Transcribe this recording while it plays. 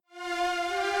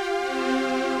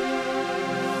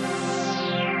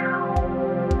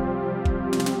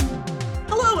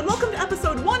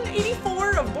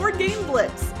Game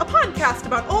Blitz, a podcast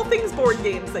about all things board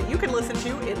games that you can listen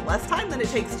to in less time than it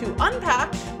takes to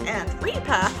unpack and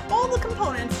repack all the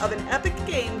components of an epic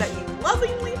game that you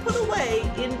lovingly put away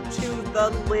into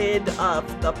the lid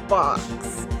of the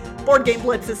box. Board Game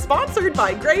Blitz is sponsored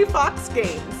by Gray Fox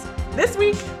Games. This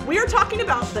week, we are talking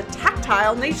about the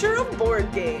tactile nature of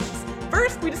board games.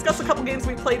 First, we discuss a couple games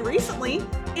we played recently,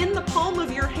 In the Palm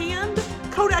of Your Hand,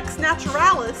 Codex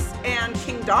Naturalis, and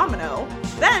King Domino.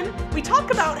 Then, we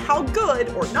talk about how good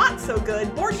or not so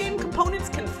good board game components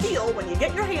can feel when you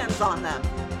get your hands on them.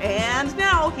 And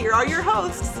now, here are your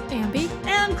hosts, Ambi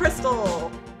and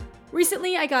Crystal.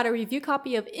 Recently, I got a review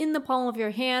copy of In the Palm of Your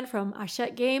Hand from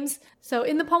Hachette Games. So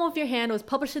In the Palm of Your Hand was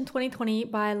published in 2020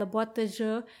 by La Boîte de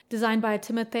Jeux, designed by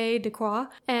Timothée Decroix.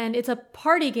 And it's a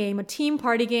party game, a team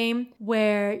party game,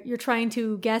 where you're trying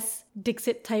to guess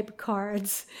Dixit-type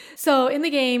cards. So in the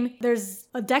game, there's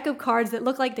a deck of cards that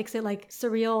look like Dixit, like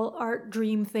surreal art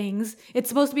dream things. It's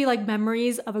supposed to be like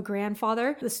memories of a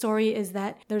grandfather. The story is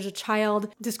that there's a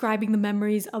child describing the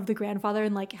memories of the grandfather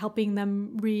and like helping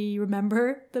them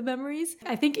remember the memories.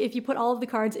 I think if you put all of the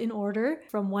cards in order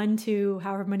from 1 to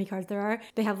however many cards there are,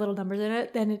 they have little numbers in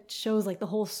it, then it shows like the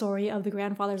whole story of the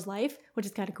grandfather's life, which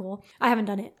is kind of cool. I haven't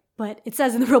done it, but it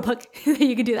says in the rule book that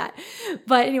you can do that.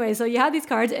 But anyway, so you have these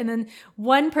cards, and then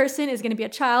one person is going to be a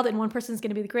child and one person is going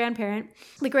to be the grandparent.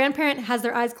 The grandparent has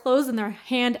their eyes closed and their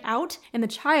hand out, and the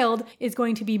child is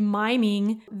going to be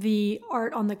miming the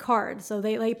art on the card. So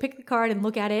they like pick the card and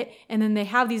look at it, and then they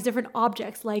have these different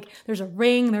objects, like there's a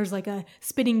ring, there's like a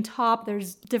spinning top,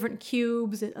 there's different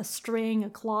cubes, a string, a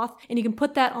cloth, and you can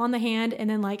put that on the hand and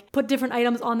then like put different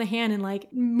items on the hand and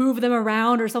like move them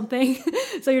around or something.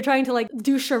 So you're trying to like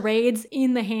do charades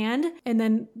in the hand, and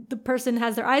then the person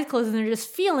has their eyes closed and they're just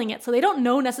feeling it. So they don't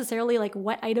know necessarily like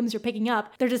what items you're picking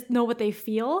up. They just know what they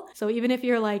feel. So even if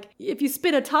you're like, if you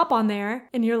spin a top on there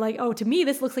and you're like, oh, to me,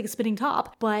 this looks like a spinning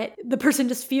top, but the person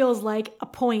just feels like a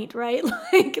point, right?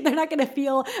 Like they're not going to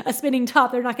feel a spinning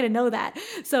top. They're not going to know that.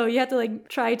 So you have to like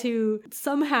try to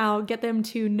somehow get them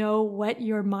to know what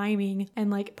you're miming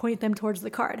and like point them towards the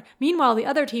card. Meanwhile, the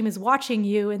other team is watching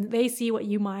you and they see what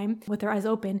you mime with their eyes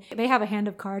open. They have a hand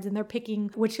of cards and they're picking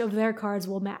which of their cards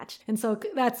will match. And so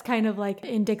that's kind of like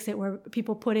in Dixit where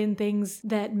people put in things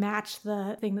that match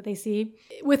the thing that they see.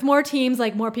 With more teams,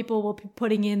 like more people will be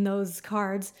putting in those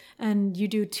cards, and you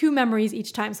do 2 memories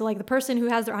each time. So like the person who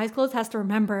has their eyes closed has to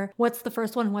remember what's the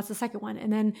first one and what's the second one.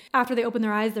 And then after they open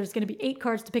their eyes, there's going to be 8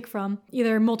 cards to pick from.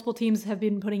 Either multiple teams have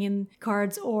been putting in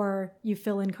cards or you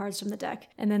fill in cards from the deck.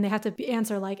 And then they have to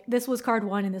answer like, this was card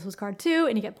 1 and this was card 2,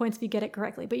 and you get points if you get it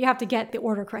correctly. But you have to get the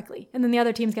order correctly. And then the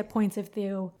other teams get points if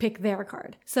they pick their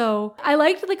card. So I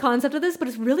liked the concept of this, but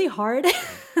it's really hard.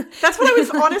 That's what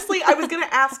I was going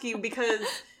to ask you, because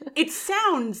it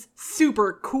sounds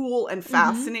super cool and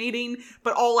fascinating,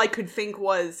 but all I could think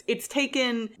was it's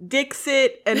taken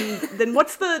Dixit and then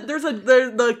there's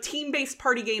the team-based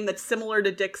party game that's similar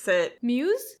to Dixit.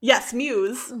 Muse? Yes,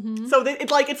 Muse. Mm-hmm. So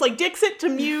it's like Dixit to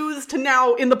Muse to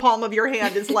now In the Palm of Your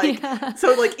Hand is like, yeah.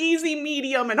 So like easy,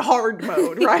 medium, and hard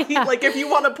mode, right? Yeah. Like if you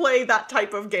want to play that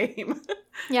type of game.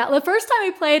 Yeah, the first time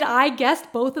I played, I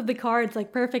guessed both of the cards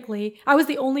like perfectly. I was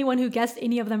the only one who guessed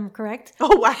any of them correct.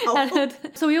 Oh, wow.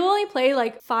 So we only play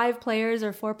like 5 players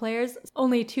or 4 players,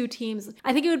 only 2 teams.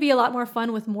 I think it would be a lot more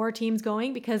fun with more teams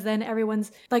going, because then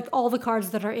everyone's like all the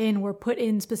cards that are in were put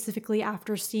in specifically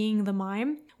after seeing the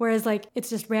mime. Whereas like it's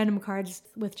just random cards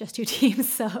with just 2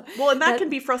 teams. So well, and that can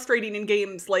be frustrating in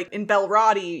games like in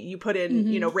Belrati. You put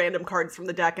in random cards from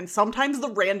the deck, and sometimes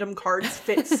the random cards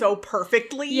fit so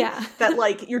perfectly that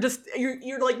like you're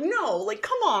like, no, like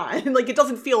come on, like it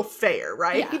doesn't feel fair,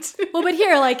 right? Yeah. Well, but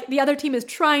here like the other team is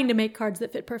trying to make cards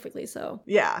that fit perfectly. So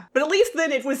yeah, but at least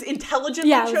then it was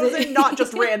intelligently chosen, not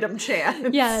just random chance.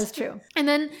 Yeah, that's true. And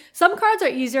then some cards are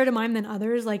easier to mime than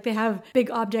others. Like they have big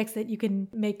objects that you can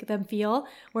make them feel,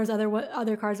 whereas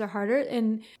other cards are harder.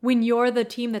 And when you're the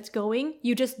team that's going,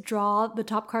 you just draw the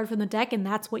top card from the deck and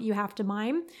that's what you have to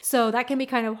mime. So that can be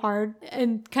kind of hard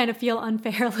and kind of feel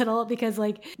unfair a little, because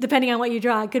like depending on what you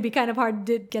draw, it could be kind of hard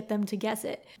to get them to guess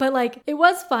it. But like it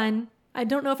was fun. I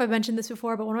don't know if I mentioned this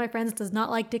before, but one of my friends does not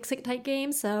like Dixit type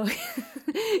games, so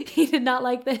he did not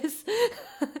like this.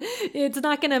 It's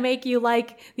not going to make you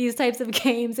like these types of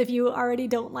games if you already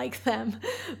don't like them.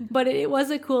 But it was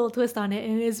a cool twist on it,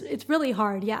 and it's really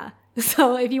hard, yeah.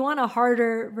 So if you want a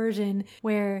harder version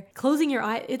where closing your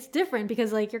eye, it's different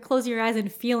because like you're closing your eyes and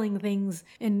feeling things,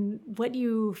 and what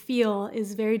you feel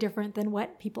is very different than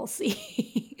what people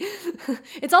see.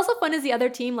 It's also fun as the other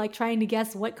team like trying to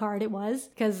guess what card it was,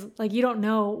 because like you don't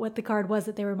know what the card was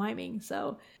that they were miming.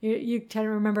 So you try to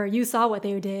remember you saw what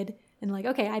they did, and like,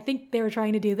 okay, I think they were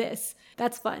trying to do this.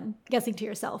 That's fun. Guessing to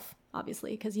yourself,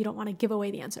 obviously, because you don't want to give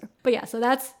away the answer. But yeah, so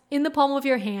that's In the Palm of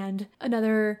Your Hand,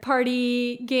 another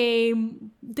party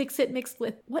game, Dixit mixed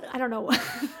with, what, I don't know,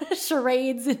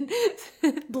 charades and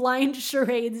blind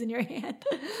charades in your hand.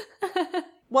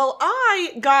 Well,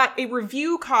 I got a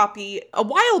review copy a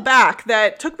while back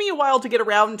that took me a while to get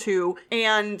around to,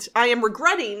 and I am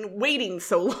regretting waiting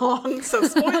so long. So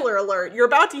spoiler alert, you're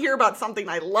about to hear about something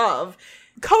I love.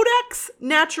 Codex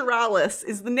Naturalis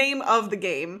is the name of the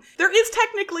game. There is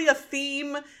technically a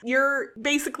theme. You're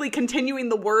basically continuing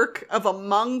the work of a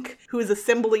monk who is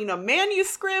assembling a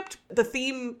manuscript. The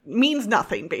theme means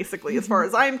nothing, basically, as far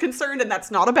as I am concerned, and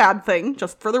that's not a bad thing,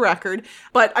 just for the record.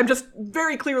 But I'm just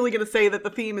very clearly going to say that the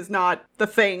theme is not the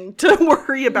thing to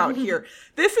worry about here.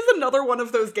 This is another one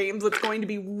of those games that's going to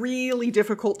be really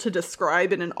difficult to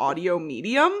describe in an audio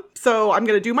medium, so I'm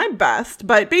going to do my best.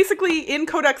 But basically, in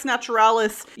Codex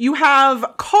Naturalis, you have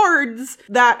cards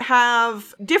that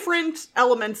have different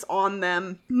elements on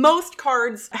them. Most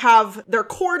cards have their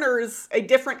corners a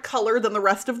different color than the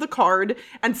rest of the card,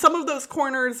 and some of those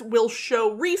corners will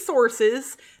show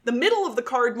resources. The middle of the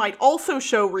card might also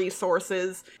show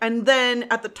resources, and then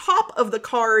at the top of the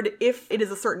card, if it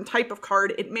is a certain type of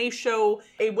card, it may show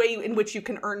a way in which you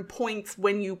can earn points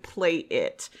when you play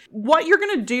it. What you're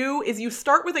going to do is you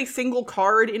start with a single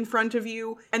card in front of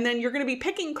you, and then you're going to be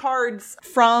picking cards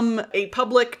from a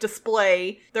public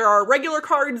display. There are regular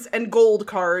cards and gold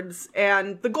cards,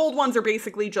 and the gold ones are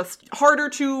basically just harder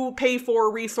to pay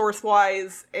for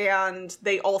resource-wise, and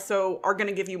they also are going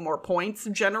to give you more points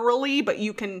generally, but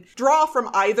you can draw from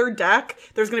either deck.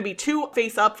 There's going to be 2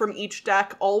 face-up from each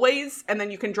deck always, and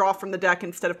then you can draw from the deck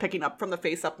instead of picking up from the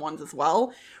face-up ones as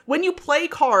well. When you play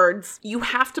cards, you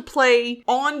have to play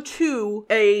onto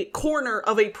a corner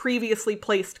of a previously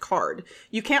placed card.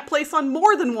 You can't place on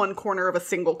more than one corner of a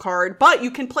single card, but you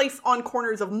can place on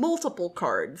corners of multiple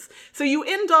cards. So you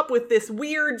end up with this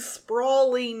weird,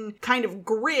 sprawling kind of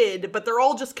grid, but they're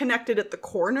all just connected at the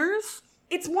corners.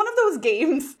 It's one of those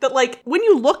games that, like, when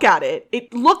you look at it,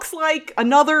 it looks like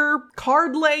another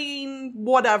card-laying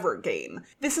whatever game.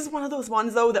 This is one of those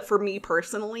ones, though, that for me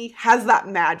personally has that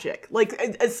magic. Like,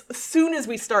 as soon as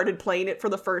we started playing it for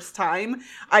the first time,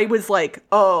 I was like,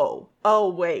 oh,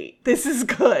 wait, this is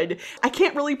good. I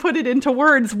can't really put it into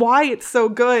words why it's so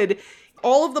good.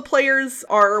 All of the players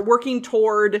are working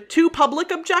toward 2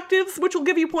 public objectives, which will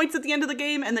give you points at the end of the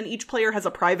game, and then each player has a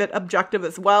private objective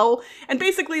as well. And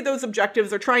basically those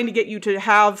objectives are trying to get you to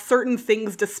have certain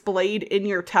things displayed in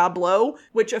your tableau,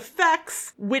 which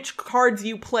affects which cards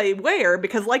you play where,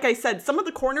 because like I said, some of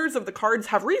the corners of the cards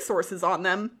have resources on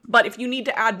them, but if you need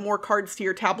to add more cards to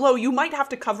your tableau, you might have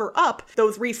to cover up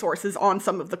those resources on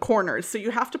some of the corners. So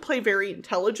you have to play very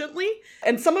intelligently.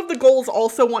 And some of the goals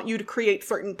also want you to create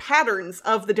certain patterns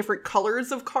of the different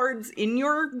colors of cards in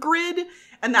your grid,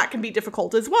 and that can be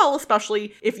difficult as well,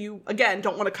 especially if you, again,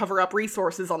 don't want to cover up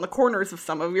resources on the corners of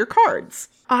some of your cards.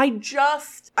 I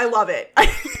love it.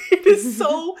 It is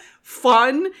so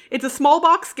fun. It's a small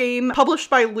box game published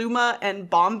by Luma and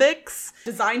Bombix,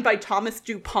 designed by Thomas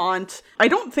DuPont. I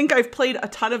don't think I've played a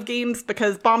ton of games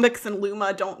because Bombix and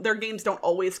Luma their games don't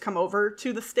always come over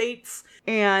to the States.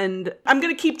 And I'm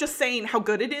going to keep just saying how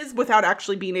good it is without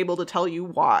actually being able to tell you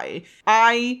why.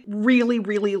 I really,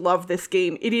 really love this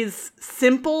game. It is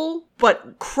simple,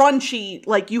 but crunchy.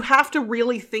 Like, you have to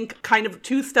really think kind of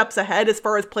 2 steps ahead as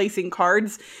far as placing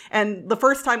cards. And the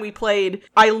first time we played,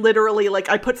 I literally,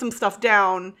 I put some stuff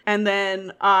down, and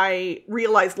then I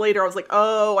realized later, I was like,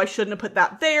 oh, I shouldn't have put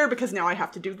that there because now I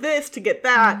have to do this to get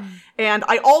that. And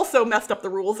I also messed up the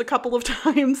rules a couple of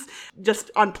times just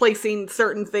on placing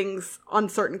certain things on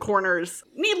certain corners.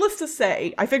 Needless to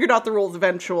say, I figured out the rules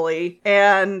eventually,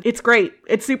 and it's great.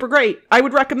 It's super great. I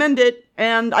would recommend it.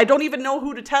 And I don't even know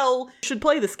who to tell should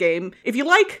play this game. If you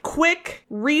like quick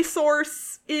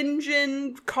resource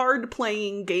engine card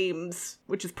playing games,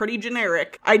 which is pretty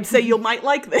generic, I'd say you might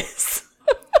like this.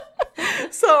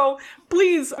 So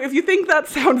please, if you think that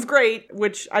sounds great,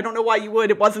 which I don't know why you would,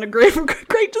 it wasn't a great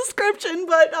description,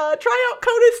 but try out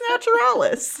Codex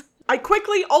Naturalis. I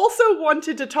quickly also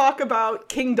wanted to talk about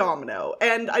King Domino,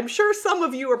 and I'm sure some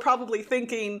of you are probably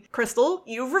thinking, Crystal,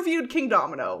 you've reviewed King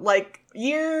Domino.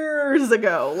 years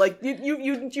ago. Like,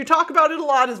 you talk about it a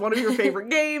lot as one of your favorite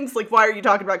games. Like, why are you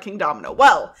talking about King Domino?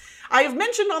 Well, I have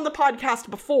mentioned on the podcast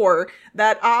before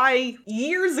that I,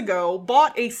 years ago,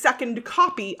 bought a second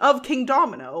copy of King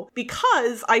Domino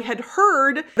because I had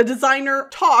heard the designer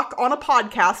talk on a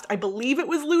podcast. I believe it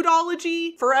was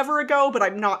Ludology forever ago, but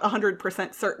I'm not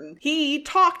 100% certain. He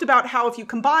talked about how if you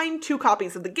combine 2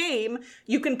 copies of the game,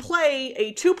 you can play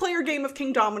a 2-player game of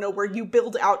King Domino where you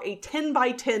build out a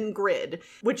 10x10 grid,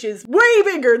 which is way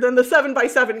bigger than the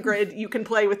 7x7 grid you can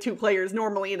play with 2 players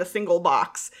normally in a single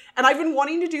box. And I've been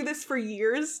wanting to do this for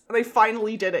years, and I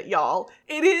finally did it, y'all.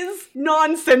 It is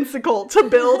nonsensical to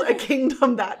build a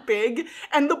kingdom that big,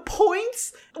 and the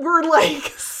points were like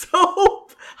so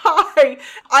high.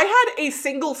 I had a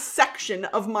single section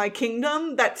of my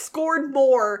kingdom that scored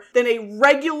more than a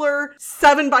regular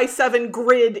 7x7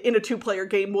 grid in a 2-player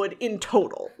game would in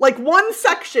total. Like, one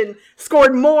section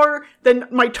scored more than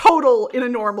my total in a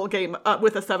normal game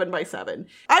with a 7x7.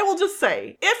 I will just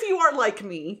say, if you are like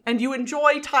me and you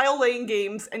enjoy tile laying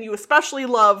games and you especially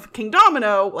love King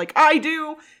Domino like I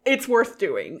do, it's worth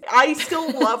doing. I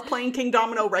still love playing King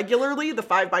Domino regularly, the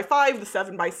 5x5, the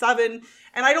 7x7,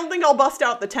 and I don't think I'll bust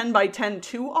out the 10x10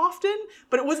 too often,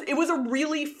 but it was a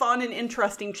really fun and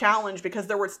interesting challenge because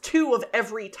there was 2 of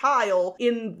every tile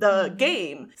in the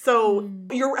game. So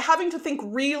you're having to think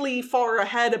really far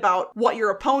ahead about what your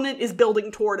opponent is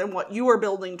building toward and what you are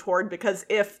building toward, because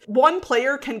if one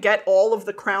player can get all of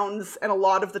the crowns and a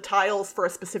lot of the tiles for a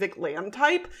specific land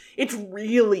type, it's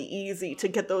really easy to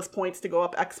get those points to go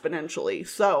up exponentially.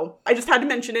 So I just had to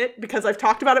mention it because I've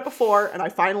talked about it before and I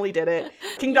finally did it.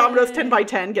 King Domino's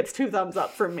 10x10 gets 2 thumbs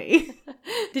up from me.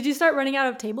 Did you start running out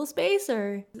of table space,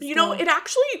 or? You know, it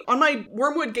actually, on my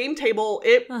Wormwood game table,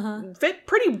 it fit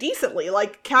pretty decently.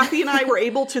 Like, Kathy and I were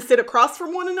able to sit across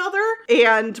from one another,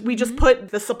 and we just put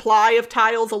the supply of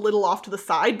tiles a little off to the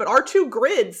side, but our 2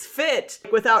 grids fit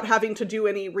without having to do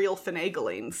any real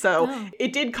finagling. So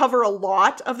it did cover a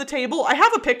lot of the table. I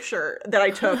have a picture that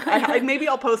I took. Maybe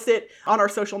I'll post it on our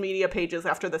social media pages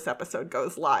after this episode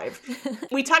goes live.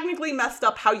 We technically messed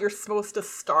up how you're supposed to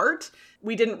start.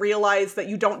 We didn't realize that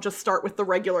you don't just start with the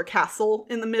regular castle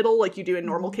in the middle like you do in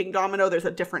normal King Domino. There's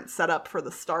a different setup for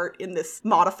the start in this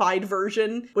modified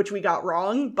version, which we got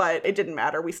wrong, but it didn't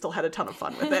matter. We still had a ton of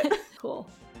fun with it. Cool.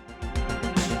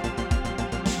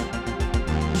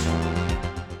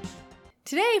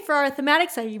 Today, for our thematic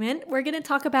segment, we're going to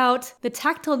talk about the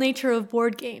tactile nature of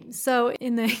board games. So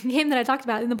in the game that I talked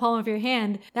about, In the Palm of Your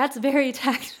Hand, that's very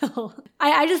tactile.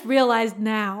 I just realized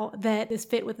now that this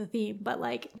fit with the theme, but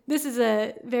like, this is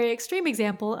a very extreme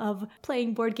example of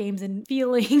playing board games and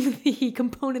feeling the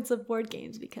components of board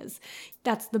games, because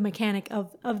that's the mechanic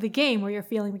of the game, where you're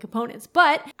feeling the components.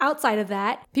 But outside of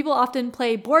that, people often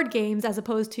play board games as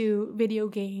opposed to video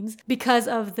games because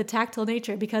of the tactile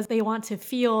nature, because they want to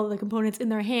feel the components in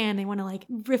their hand. They want to like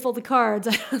riffle the cards.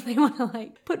 They want to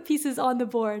like put pieces on the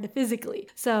board physically.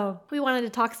 So we wanted to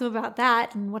talk some about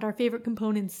that and what our favorite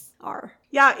components are.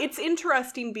 Yeah, it's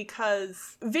interesting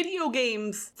because video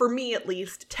games, for me at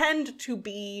least, tend to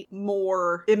be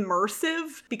more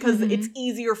immersive because it's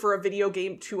easier for a video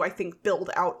game to, I think, build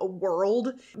out a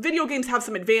world. Video games have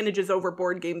some advantages over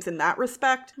board games in that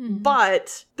respect,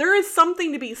 but there is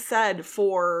something to be said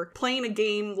for playing a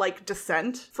game like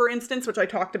Descent, for instance, which I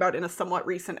talked about in a somewhat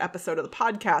recent episode of the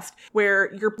podcast,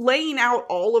 where you're laying out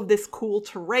all of this cool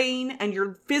terrain and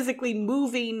you're physically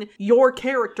moving your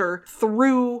character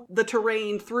through the terrain,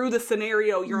 through the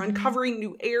scenario. You're uncovering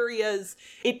new areas.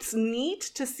 It's neat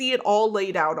to see it all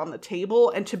laid out on the table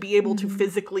and to be able to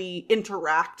physically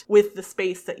interact with the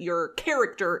space that your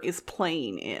character is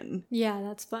playing in. Yeah,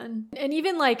 that's fun. And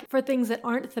even like for things that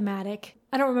aren't thematic,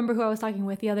 I don't remember who I was talking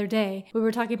with the other day. We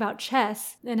were talking about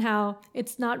chess and how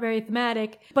it's not very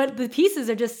thematic, but the pieces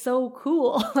are just so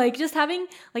cool. Like just having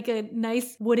like a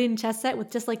nice wooden chess set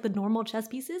with just like the normal chess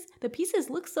pieces. The pieces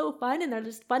look so fun and they're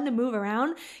just fun to move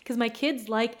around because my kids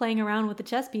like playing around with the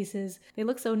chess pieces. They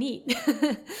look so neat.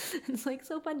 It's like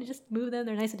so fun to just move them.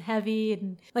 They're nice and heavy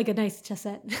and like a nice chess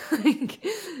set.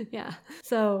 Yeah.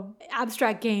 So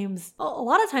abstract games, a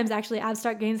lot of times actually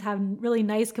abstract games have really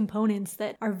nice components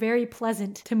that are very pleasant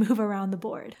to move around the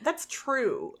board. That's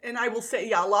true. And I will say,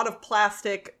 yeah, a lot of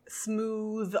plastic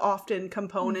smooth, often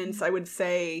components. I would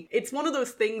say it's one of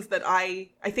those things that I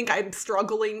think I'm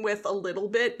struggling with a little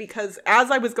bit, because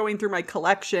as I was going through my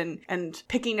collection and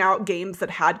picking out games that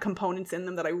had components in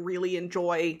them that I really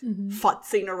enjoy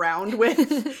futzing around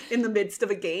with in the midst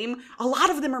of a game, a lot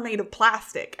of them are made of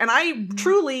plastic. And I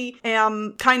truly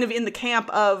am kind of in the camp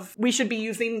of we should be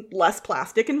using less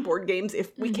plastic in board games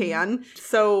if we can.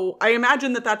 So I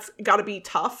imagine that that's got to be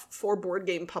tough for board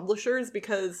game publishers,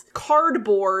 because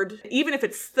cardboard, even if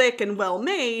it's thick and well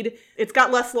made, it's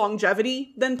got less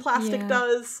longevity than plastic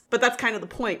does. But that's kind of the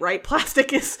point, right?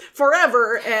 Plastic is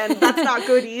forever, and that's not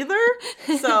good either.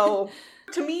 So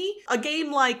to me, a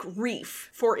game like Reef,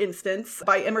 for instance,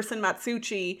 by Emerson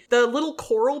Matsuuchi, the little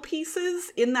coral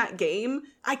pieces in that game,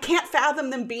 I can't fathom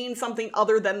them being something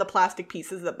other than the plastic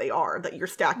pieces that they are, that you're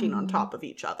stacking on top of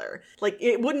each other. Like,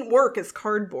 it wouldn't work as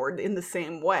cardboard in the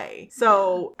same way.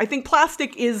 So I think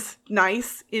plastic is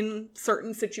nice in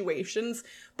certain situations,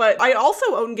 but I also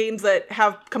own games that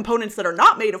have components that are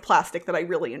not made of plastic that I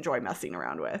really enjoy messing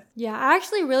around with. Yeah, I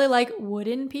actually really like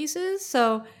wooden pieces.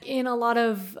 So in a lot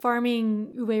of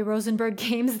farming Uwe Rosenberg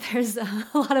games, there's a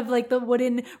lot of like the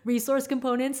wooden resource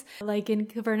components. Like in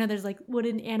Caverna, there's like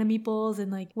wooden animeeples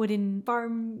and like wooden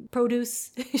farm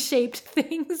produce shaped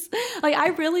things. Like, I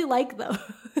really like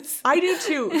those. I do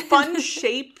too. Fun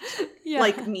shaped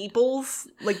like meeples,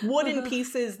 like wooden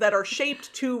pieces that are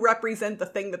shaped to represent the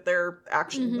thing that they're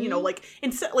actually, you know, like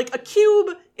instead, like a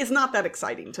cube is not that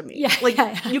exciting to me.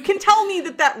 You can tell me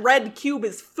that red cube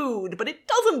is food, but it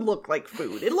doesn't look like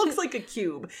food. It looks like a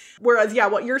cube. Whereas,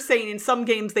 what you're saying, in some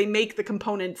games, they make the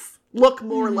components look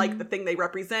more like the thing they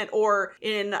represent. Or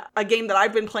in a game that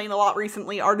I've been playing a lot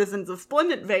recently, Artisans of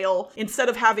Splendid Vale, instead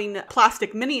of having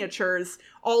plastic miniatures,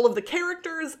 all of the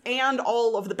characters and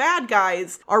all of the bad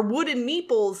guys are wooden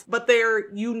meeples, but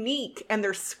they're unique and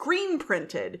they're screen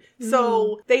printed.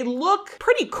 So they look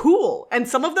pretty cool. And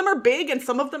some of them are big and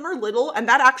some of them are little. And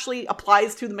that actually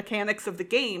applies to the mechanics of the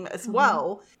game as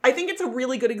well. I think it's a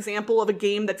really good example of a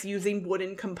game that's using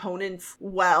wooden components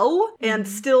well and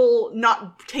still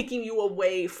not taking you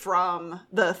away from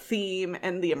the theme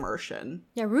and the immersion.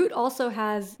 Yeah, Root also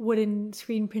has wooden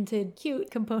screen printed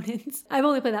cute components. I've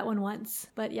only played that one once.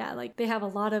 But yeah, like they have a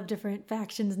lot of different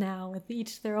factions now with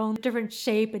each their own different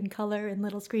shape and color and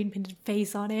little screen printed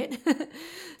face on it.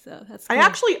 So that's cool. I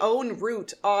actually own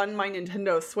Root on my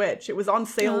Nintendo Switch. It was on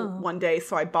sale one day,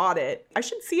 so I bought it. I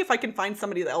should see if I can find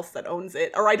somebody else that owns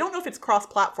it. Or I don't know if it's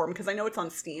cross-platform, because I know it's on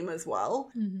Steam as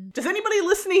well. Does anybody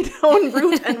listening own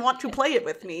Root and want to play it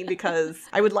with me? Because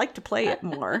I would like to play it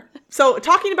more. So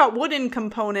talking about wooden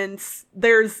components,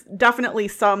 there's definitely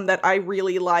some that I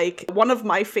really like. One of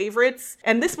my favorites,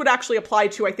 and this would actually apply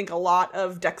to, I think, a lot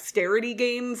of dexterity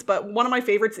games, but one of my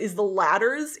favorites is the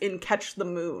ladders in Catch the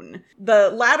Moon.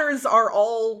 The ladders are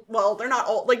all, well, they're not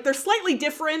all, like, they're slightly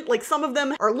different. Like, some of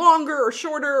them are longer or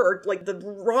shorter, or like the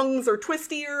rungs are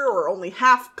twistier or only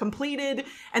half completed,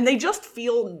 and they just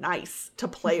feel nice to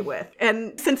play with.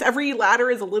 And since every ladder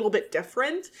is a little bit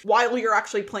different, while you're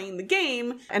actually playing the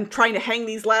game and trying to hang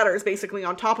these ladders basically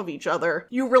on top of each other,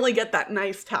 you really get that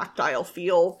nice tactile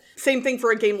feel. Same thing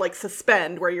for a game like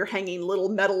Suspend, where you're hanging little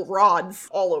metal rods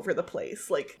all over the place.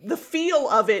 Like, the feel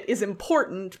of it is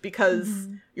important because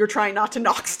you're trying not to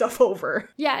knock stuff over.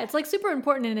 Yeah, it's like super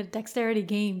important in a dexterity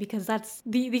game, because that's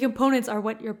the components are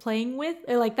what you're playing with.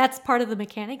 Or like, that's part of the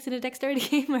mechanics in a dexterity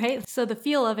game, right? So the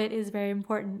feel of it is very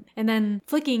important. And then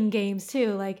flicking games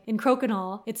too, like in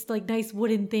Crokinole, it's like nice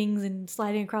wooden things and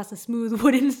sliding across a smooth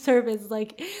wooden surface.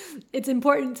 Like, it's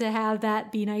important to have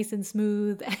that be nice and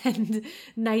smooth and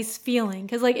nice feeling.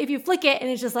 Because like, if you flick it and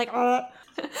it's just like,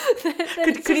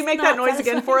 could you make that noise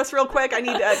again for us real quick? I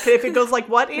need if it goes like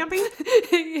what, Ampy?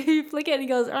 You flick it and it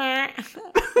goes, that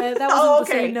wasn't the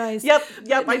same noise. Yep,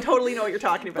 I totally know what you're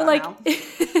talking about now.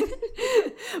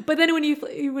 But then when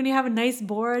you have a nice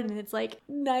board and it's like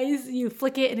nice, you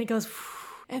flick it and it goes,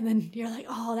 and then you're like,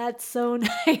 oh, that's so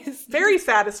nice. Very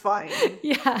satisfying.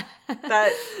 Yeah.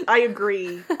 That, I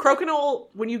agree. Crokinole,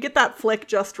 when you get that flick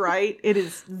just right, it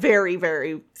is very,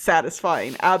 very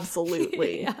satisfying.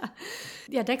 Absolutely.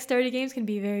 Yeah, dexterity games can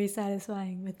be very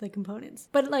satisfying with the components.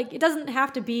 But like, it doesn't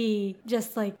have to be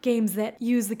just like games that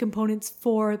use the components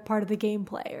for part of the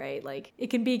gameplay, right? Like, it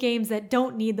can be games that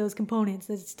don't need those components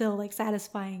that's still like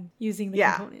satisfying using the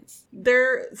components.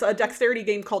 There's a dexterity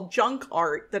game called Junk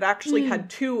Art that actually had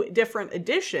two different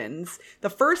editions. The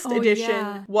first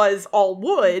edition was all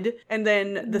wood, and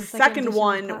then the second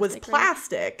one was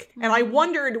plastic. Right? And I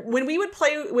wondered, when we would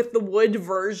play with the wood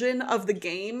version of the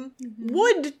game,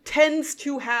 wood tends tends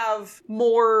to have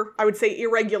more, I would say,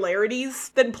 irregularities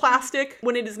than plastic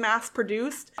when it is mass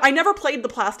produced. I never played the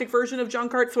plastic version of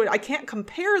Junk Art, so I can't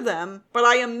compare them, but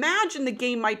I imagine the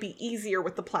game might be easier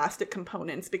with the plastic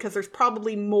components because there's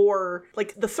probably more,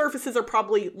 like the surfaces are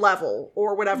probably level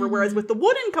or whatever, whereas with the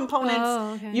wooden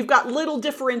components, you've got little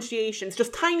differentiations,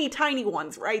 just tiny, tiny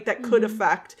ones, right, that could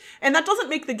affect. And that doesn't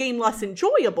make the game less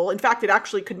enjoyable. In fact, it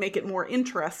actually could make it more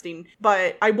interesting.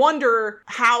 But I wonder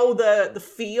how the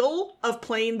feel of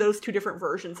playing those two different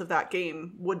versions of that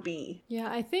game would be. Yeah,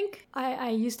 I think I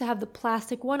used to have the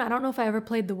plastic one. I don't know if I ever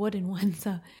played the wooden one.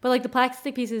 So, but like the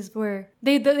plastic pieces were,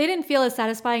 they didn't feel as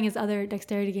satisfying as other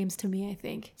dexterity games to me, I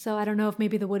think. So I don't know if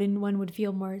maybe the wooden one would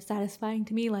feel more satisfying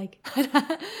to me, like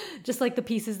just like the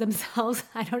pieces themselves.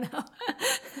 I don't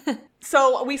know.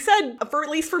 So we said, for at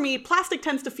least for me, plastic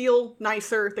tends to feel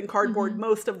nicer than cardboard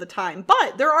most of the time.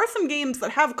 But there are some games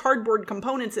that have cardboard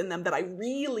components in them that I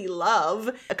really love.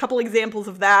 A couple examples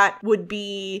of that would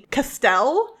be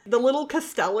Castell, the little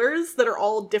Castellers that are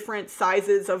all different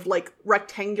sizes of like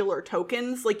rectangular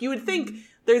tokens. Like you would think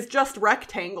there's just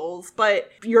rectangles,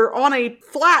 but you're on a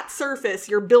flat surface,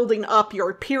 you're building up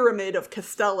your pyramid of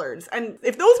Castellers. And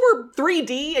if those were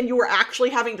 3D and you were actually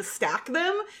having to stack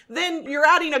them, then you're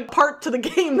adding a part to the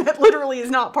game that literally is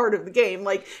not part of the game.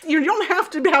 Like, you don't have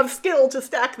to have skill to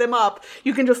stack them up.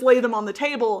 You can just lay them on the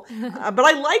table. But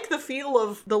I like the feel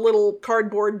of the little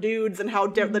cardboard dudes and how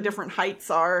the different heights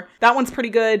are. That one's pretty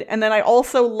good. And then I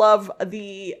also love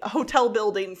the hotel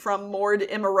building from Mord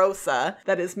Imarosa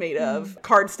that is made of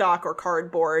cardstock or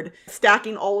cardboard.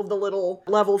 Stacking all of the little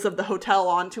levels of the hotel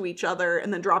onto each other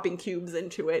and then dropping cubes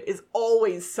into it is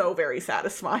always so very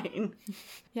satisfying.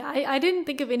 Yeah, I didn't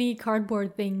think of any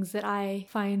cardboard things that I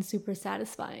find super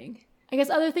satisfying. I guess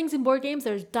other things in board games,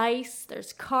 there's dice,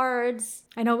 there's cards.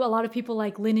 I know a lot of people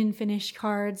like linen finish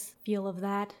cards, feel of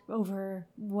that over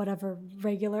whatever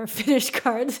regular finish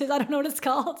cards is. I don't know what it's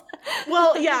called.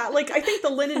 Well, yeah, like I think the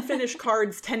linen finish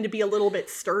cards tend to be a little bit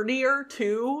sturdier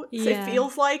too, it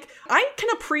feels like. I can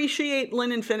appreciate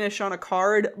linen finish on a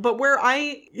card, but where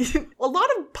a lot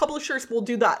of publishers will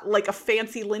do that, like a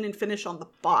fancy linen finish on the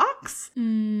box.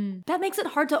 That makes it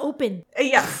hard to open.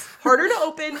 Yes, harder to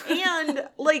open, and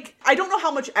like, I don't know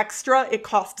how much extra it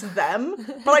costs them,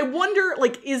 but I wonder,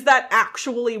 like, is that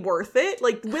actually worth it?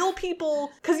 Like, will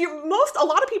people, because a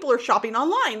lot of people are shopping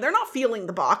online. They're not feeling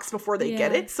the box before they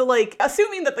get it. So like,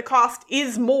 assuming that the cost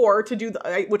is more to do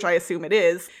which I assume it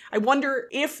is, I wonder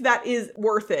if that is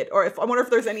worth it. Or I wonder if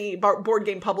there's any board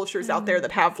game publishers out there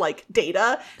that have like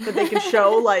data that they can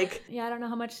show like. Yeah, I don't know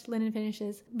how much linen finish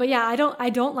is. But yeah, I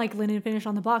don't like linen finish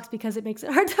on the box because it makes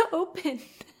it hard to open.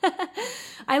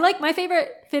 I like, my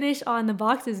favorite finish on the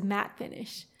box is matte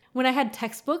finish. When I had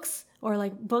textbooks or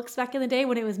like books back in the day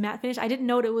when it was matte finish, I didn't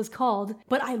know what it was called,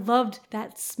 but I loved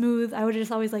that smooth. I would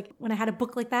just always like, when I had a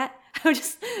book like that, I would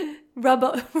just rub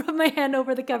my hand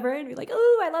over the cover and be like,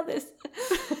 oh, I love this.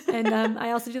 And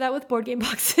I also do that with board game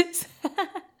boxes.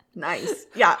 Nice.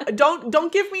 Yeah,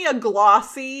 don't give me a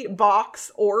glossy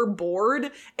box or board,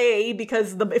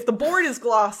 because if the board is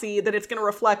glossy, then it's going to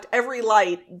reflect every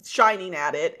light shining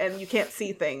at it and you can't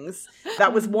see things.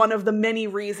 That was one of the many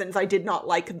reasons I did not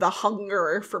like The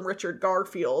Hunger from Richard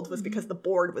Garfield, was because the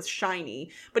board was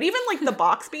shiny. But even like the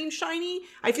box being shiny,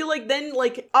 I feel like then,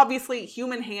 like, obviously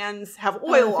human hands have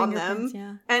oil on them.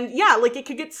 Yeah. And yeah, like it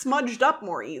could get smudged up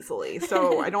more easily.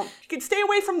 So you could stay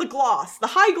away from the gloss. The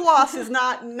high gloss is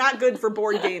not good for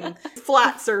board game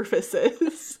flat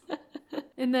surfaces.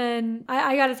 And then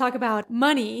I got to talk about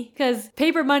money, because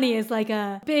paper money is like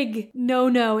a big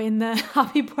no-no in the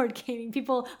hobby board gaming.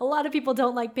 A lot of people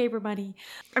don't like paper money.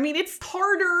 I mean, it's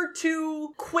harder to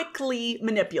quickly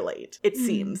manipulate, it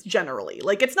seems, generally.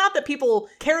 Like, it's not that people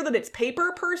care that it's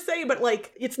paper per se, but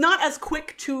like, it's not as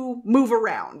quick to move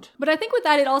around. But I think with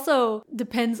that, it also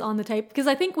depends on the type, because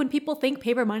I think when people think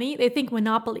paper money, they think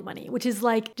Monopoly money, which is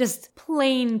like just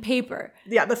plain paper.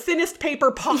 Yeah, the thinnest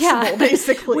paper possible,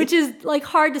 basically. Which is like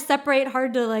hard to separate,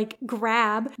 hard to like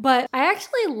grab. But I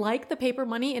actually like the paper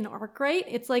money in Arkwright.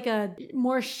 It's like a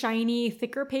more shiny,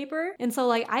 thicker paper. And so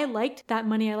like, I liked that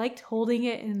money. I liked holding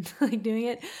it and like doing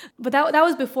it. But that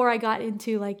was before I got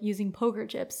into like using poker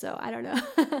chips. So I don't know.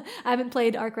 I haven't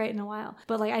played Arkwright in a while.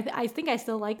 But like, I think I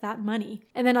still like that money.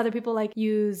 And then other people like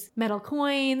use metal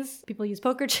coins. People use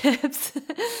poker chips.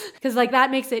 Because like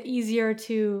that makes it easier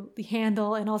to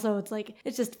handle. And also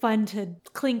it's just fun to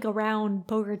clink around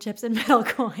poker chips and metal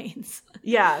sell coins.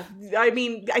 Yeah, I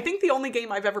mean, I think the only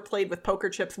game I've ever played with poker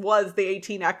chips was the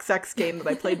 18xx game that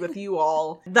I played with you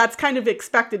all. That's kind of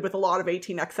expected with a lot of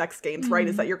 18xx games, right?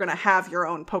 Is that you're going to have your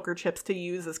own poker chips to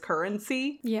use as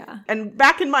currency. Yeah. And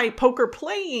back in my poker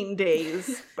playing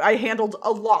days, I handled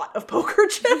a lot of poker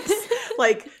chips,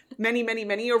 like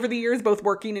many over the years, both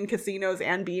working in casinos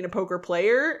and being a poker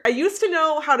player. I used to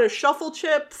know how to shuffle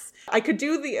chips. I could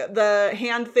do the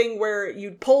hand thing where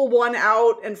you'd pull one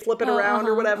out and flip it around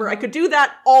or whatever. I could do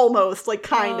that almost, like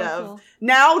kind of. Cool.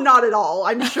 Now, not at all,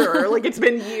 I'm sure. Like, it's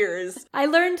been years. I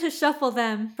learned to shuffle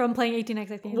them from playing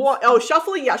 18xx games.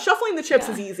 Shuffling? Yeah, shuffling the chips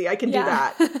is easy. I can do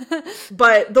that.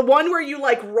 But the one where you,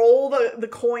 like, roll the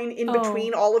coin in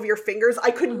between all of your fingers, I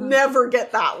could never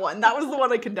get that one. That was the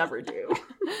one I could never do.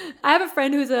 I have a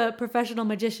friend who's a professional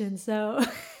magician, so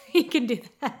he can do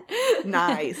that.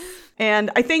 Nice.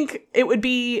 And I think it would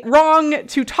be wrong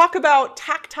to talk about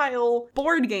tactile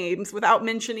board games without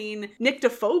mentioning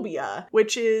Nyctophobia,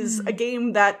 which is a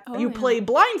game that you play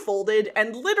blindfolded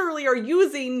and literally are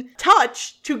using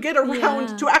touch to get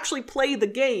around to actually play the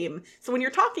game. So when you're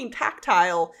talking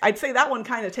tactile, I'd say that one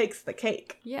kind of takes the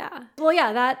cake. Yeah. Well,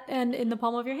 yeah, that and In the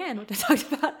Palm of Your Hand, which I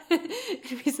talked about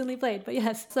recently played. But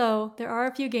yes, so there are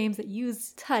a few games that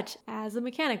use touch as a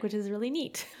mechanic, which is really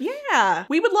neat. Yeah.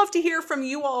 We would love to hear from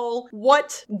you all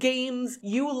what games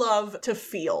you love to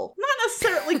feel. Not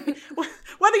necessarily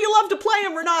whether you love to play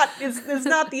them or not is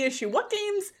not the issue. What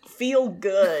games feel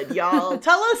good, y'all?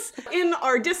 Tell us in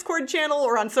our Discord channel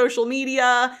or on social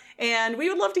media, and we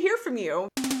would love to hear from you.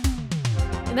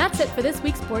 And that's it for this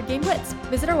week's Board Game Blitz.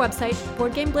 Visit our website,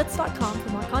 boardgameblitz.com, for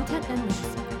more content and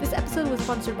links. This episode was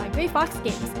sponsored by Grey Fox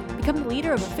Games. Become the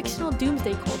leader of a fictional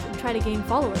doomsday cult and try to gain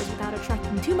followers without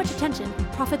attracting too much attention and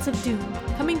Prophets of Doom.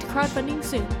 Coming to crowdfunding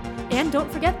soon. And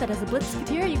don't forget that as a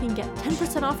Blitzketeer, you can get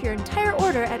 10% off your entire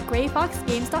order at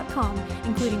greyfoxgames.com,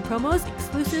 including promos,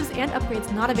 exclusives, and upgrades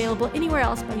not available anywhere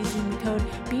else by using the code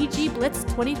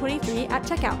BGBLITZ2023 at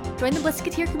checkout. Join the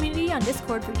Blitzketeer community on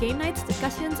Discord for game nights,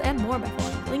 discussions, and more by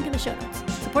following the link in the show notes.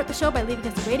 Support the show by leaving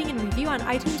us a rating and review on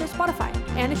iTunes or Spotify.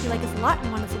 And if you like us a lot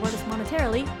and want to support us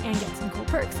monetarily and get some cool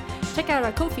perks, check out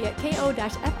our Ko-fi at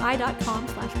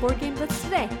ko-fi.com/boardgameblitz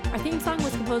today. Our theme song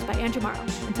was composed by Andrew Morrow.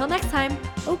 Until next time,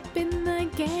 open the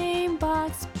game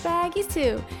box, baggies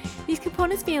too. These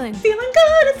components feeling Feeling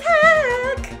good as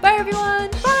heck! Bye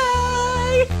everyone!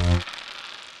 Bye!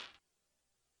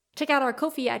 Check out our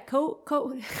Ko-fi at I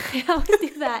always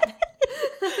do that.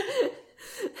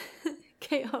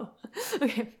 K-O.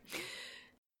 Okay.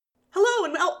 Hello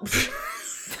and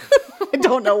I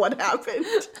don't know what happened.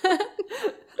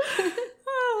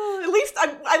 At least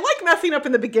I like messing up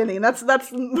in the beginning. That's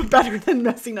better than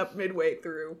messing up midway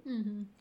through.